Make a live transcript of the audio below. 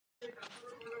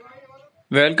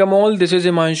Welcome all. This is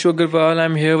Himanshu Agarwal.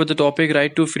 I'm here with the topic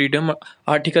Right to Freedom,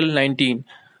 Article 19.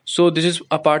 So this is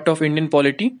a part of Indian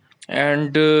polity,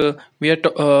 and we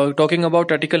are talking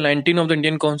about Article 19 of the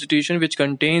Indian Constitution, which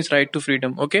contains right to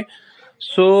freedom. Okay.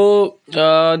 So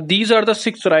these are the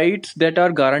six rights that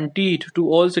are guaranteed to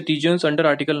all citizens under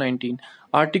Article 19.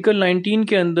 Article 19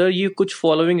 के अंदर ये कुछ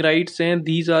following rights हैं.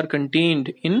 These are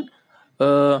contained in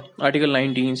Article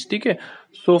 19. ठीक है.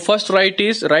 So first right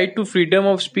is right to freedom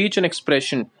of speech and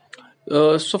expression.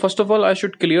 So first of all, I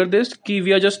should clear this. Ki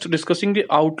we are just discussing the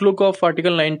outlook of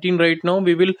Article 19 right now.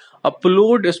 We will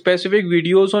upload specific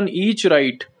videos on each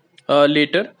right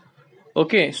later.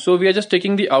 Okay, so we are just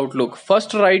taking the outlook.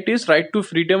 First right is right to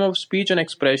freedom of speech and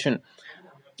expression.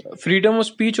 Freedom of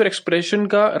speech और expression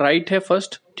का right है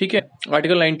first, ठीक है,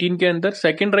 article 19 के अंदर.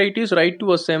 Second right is right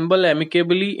to assemble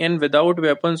amicably and without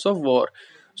weapons of war.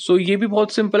 सो ये भी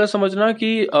बहुत सिंपल है समझना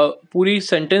कि पूरी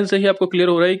सेंटेंस से ही आपको क्लियर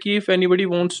हो रहा है कि if anybody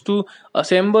wants to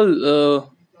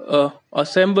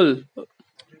assemble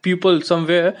people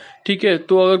somewhere, ठीक है,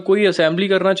 तो अगर कोई असेंबली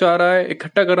करना चाह रहा है,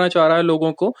 इकट्ठा करना चाह रहा है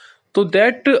लोगों को, तो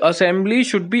that assembly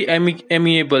should be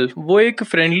amiable. वो एक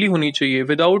फ्रेंडली होनी चाहिए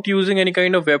without using any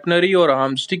kind of weaponry और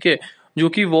आर्म्स, ठीक है, जो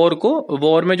कि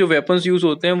वॉर में जो वेपन्स यूज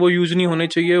होते हैं वो यूज नहीं होने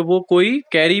चाहिए, वो कोई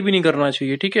कैरी भी नहीं करना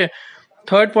चाहिए, ठीक है.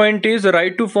 Third point is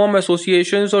right to form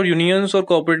associations और यूनियंस और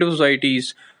cooperative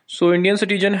societies. So Indian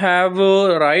citizen have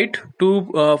right to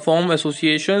form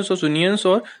associations और यूनियंस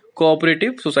और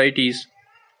cooperative societies.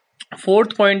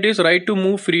 Fourth point is right to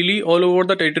move freely all over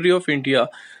the territory of India.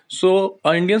 So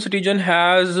an Indian citizen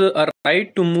has a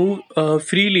right to move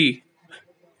freely,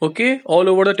 okay,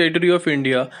 all over the territory of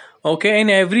India. Okay,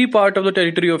 in every part of the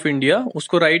territory of India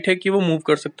उसको right है कि वो move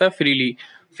कर सकता है freely.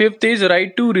 Fifth is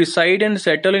right to reside and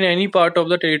settle in any part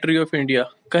of the territory of India.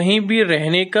 कहीं भी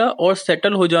रहने का और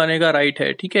settle हो जाने का right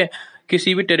है, ठीक है,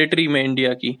 किसी भी territory में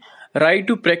इंडिया की. Right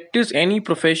to practice any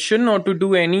profession और to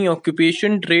do any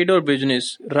occupation, trade और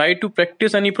business. Right to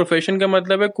practice any profession का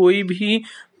मतलब है कोई भी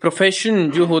प्रोफेशन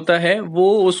जो होता है वो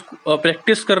उस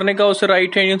प्रैक्टिस करने का उसे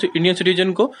राइट है इंडियन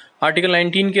सिटीजन को आर्टिकल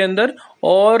 19 के अंदर,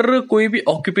 और कोई भी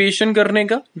ऑक्यूपेशन करने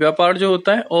का, व्यापार जो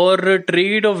होता है, और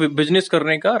ट्रेड और बिजनेस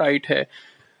करने का राइट है.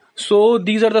 So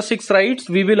these are the six rights.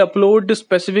 We will upload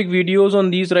specific videos on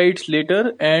these rights later,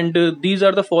 and these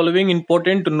are the following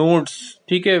important notes,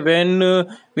 ठीक है, when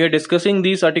we are discussing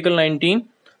these article 19.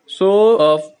 So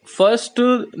first,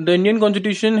 the Indian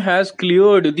Constitution has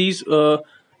cleared these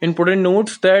important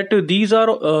notes that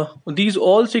these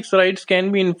all six rights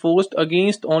can be enforced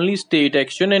against only state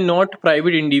action and not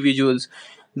private individuals.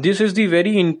 This is the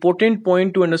very important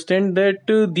point to understand that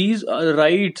these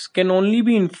rights can only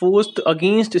be enforced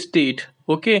against state.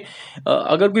 Okay,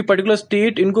 अगर कोई particular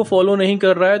state इनको follow नहीं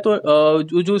कर रहा है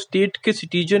तो जो state के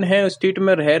सिटीजन हैं, स्टेट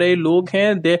में रह रहे लोग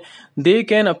हैं, दे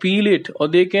कैन अपील इट और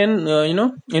they can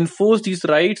enforce this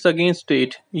rights against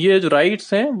state. ये जो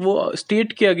राइट्स हैं वो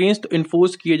स्टेट के अगेंस्ट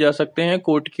इन्फोर्स किए जा सकते हैं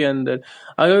कोर्ट के अंदर.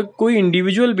 अगर कोई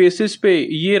इंडिविजुअल बेसिस पे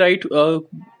ये राइट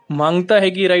मांगता है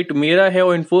कि राइट मेरा है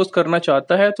और इन्फोर्स करना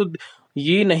चाहता है, तो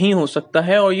ये नहीं हो सकता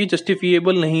है और ये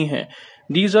जस्टिफिएबल नहीं है.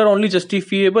 These are only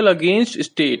justifiable against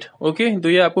state. Okay, तो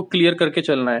ये आपको क्लियर करके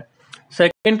चलना है.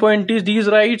 Second point is these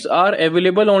rights are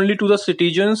available only to the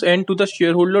citizens and to the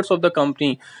share holders of the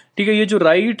company. ठीक है, ये जो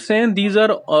राइट्स हैं these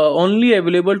are only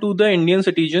available to the Indian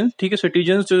citizen, ठीक है,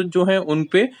 सिटीजन्स जो हैं उन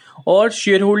पे, और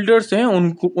शेयर होल्डर्स हैं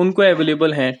उनको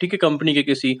अवेलेबल हैं, ठीक है, कंपनी के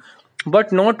किसी,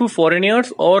 बट नॉट टू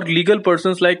फॉरेनियर्स और लीगल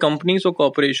पर्सन लाइक कंपनीज और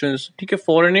कॉर्पोरेशंस. ठीक है,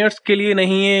 फॉरेनियर्स के लिए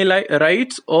नहीं है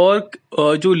राइट्स, और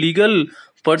जो लीगल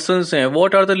पर्सन्स हैं,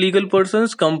 what are the legal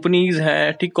persons, companies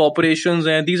हैं, ठीक, कॉर्पोरेशंस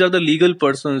हैं, these are the legal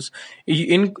persons.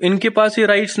 इनके पास ये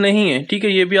राइट्स नहीं है, ठीक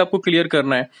है, ये भी आपको क्लियर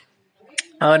करना है.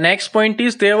 Next point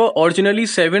is there were originally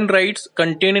 7 rights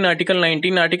contain in article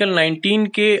 19. Article 19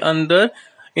 के अंदर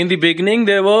in the beginning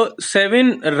there were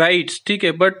 7 rights, ठीक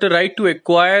है, but the right to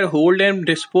acquire, hold and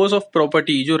dispose of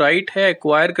property, जो right है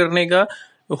acquire करने का,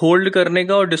 होल्ड करने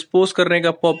का और डिस्पोज करने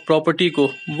का प्रॉपर्टी को,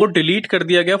 वो डिलीट कर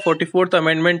दिया गया 44th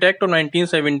अमेंडमेंट एक्ट ऑफ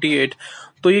 1978.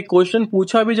 तो ये क्वेश्चन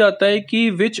पूछा भी जाता है कि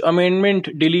विच amendment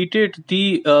deleted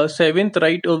the 7th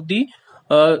right of the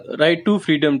right to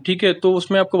freedom. ठीक है, तो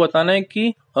उसमें आपको बताना है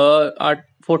कि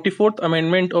 44th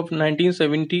Amendment of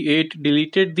 1978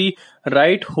 deleted the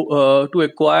right to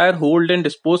acquire, hold and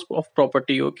dispose of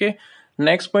property. Okay.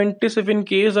 Next point is if in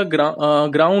case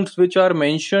grounds which are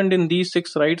mentioned in these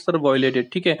 6 rights are violated.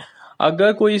 ठीक है,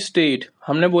 अगर कोई स्टेट,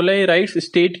 हमने बोला ये राइट्स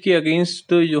स्टेट के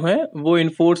against जो है वो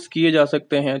इन्फोर्स किए जा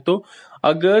सकते हैं, तो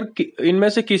अगर इनमें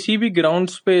से किसी भी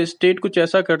ग्राउंड्स पे स्टेट कुछ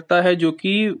ऐसा करता है जो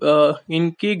कि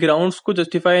इनके ग्राउंड्स को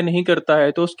जस्टिफाई नहीं करता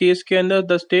है, तो उस केस के अंदर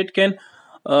द स्टेट कैन,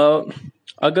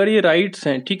 अगर ये राइट्स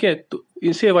हैं, ठीक है, तो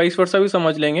इसे वाइस वर्सा भी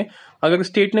समझ लेंगे। अगर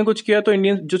स्टेट ने कुछ किया तो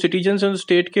इंडियन जो सिटीजन्स हैं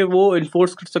स्टेट के, वो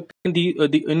इन्फोर्स कर सकते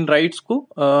हैं इन राइट्स को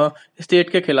स्टेट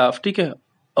के खिलाफ, ठीक है।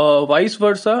 वाइस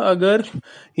वर्सा, अगर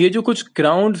ये जो कुछ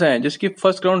ग्राउंड्स हैं, जिसकी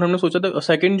फर्स्ट ग्राउंड हमने सोचा था,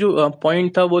 सेकंड जो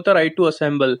पॉइंट था वो था right to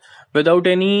assemble without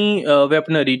any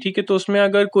weaponry, ठीक है। तो उसमें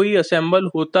अगर कोई असेंबल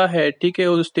होता है, ठीक है,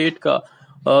 उस स्टेट का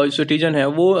सिटीजन है,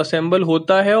 वो असेंबल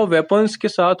होता है और वेपन्स के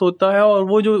साथ होता है, और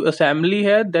वो जो असेंबली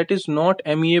है दैट इज नॉट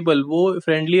एमिएबल, वो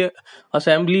फ्रेंडली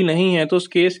असेंबली नहीं है, तो उस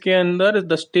केस के अंदर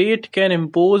the state can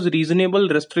impose reasonable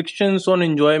restrictions on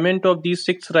enjoyment of these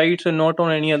 6 rights and not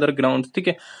on any other grounds, ठीक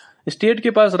है। स्टेट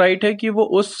के पास राइट है कि वो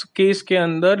उस केस के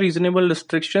अंदर रीजनेबल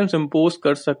रिस्ट्रिक्शंस इम्पोज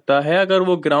कर सकता है अगर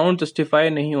वो ग्राउंड जस्टिफाई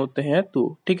नहीं होते हैं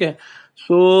तो, ठीक है।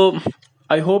 सो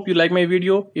I hope you like my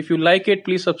video. If you like it,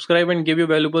 please subscribe and give your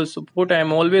valuable support. I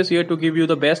am always here to give you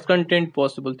the best content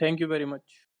possible. Thank you very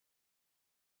much.